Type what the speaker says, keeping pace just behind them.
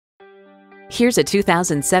Here's a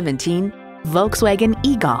 2017 Volkswagen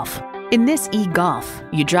e-Golf. In this e-Golf,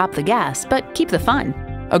 you drop the gas but keep the fun.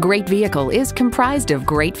 A great vehicle is comprised of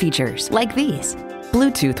great features like these: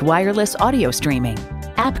 Bluetooth wireless audio streaming,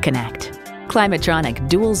 App Connect, Climatronic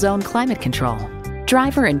dual zone climate control,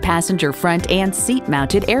 driver and passenger front and seat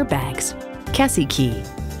mounted airbags, Kessie key,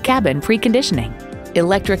 cabin preconditioning,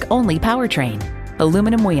 electric only powertrain,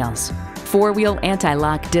 aluminum wheels, four-wheel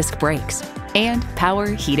anti-lock disc brakes, and power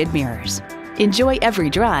heated mirrors. Enjoy every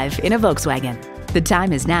drive in a Volkswagen. The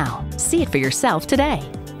time is now. See it for yourself today.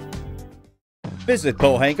 Visit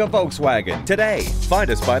Pohanka-Volkswagen today.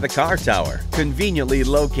 Find us by the car tower, conveniently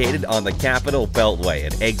located on the Capitol Beltway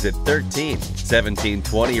at exit 13,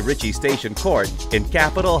 1720 Ritchie Station Court in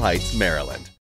Capitol Heights, Maryland.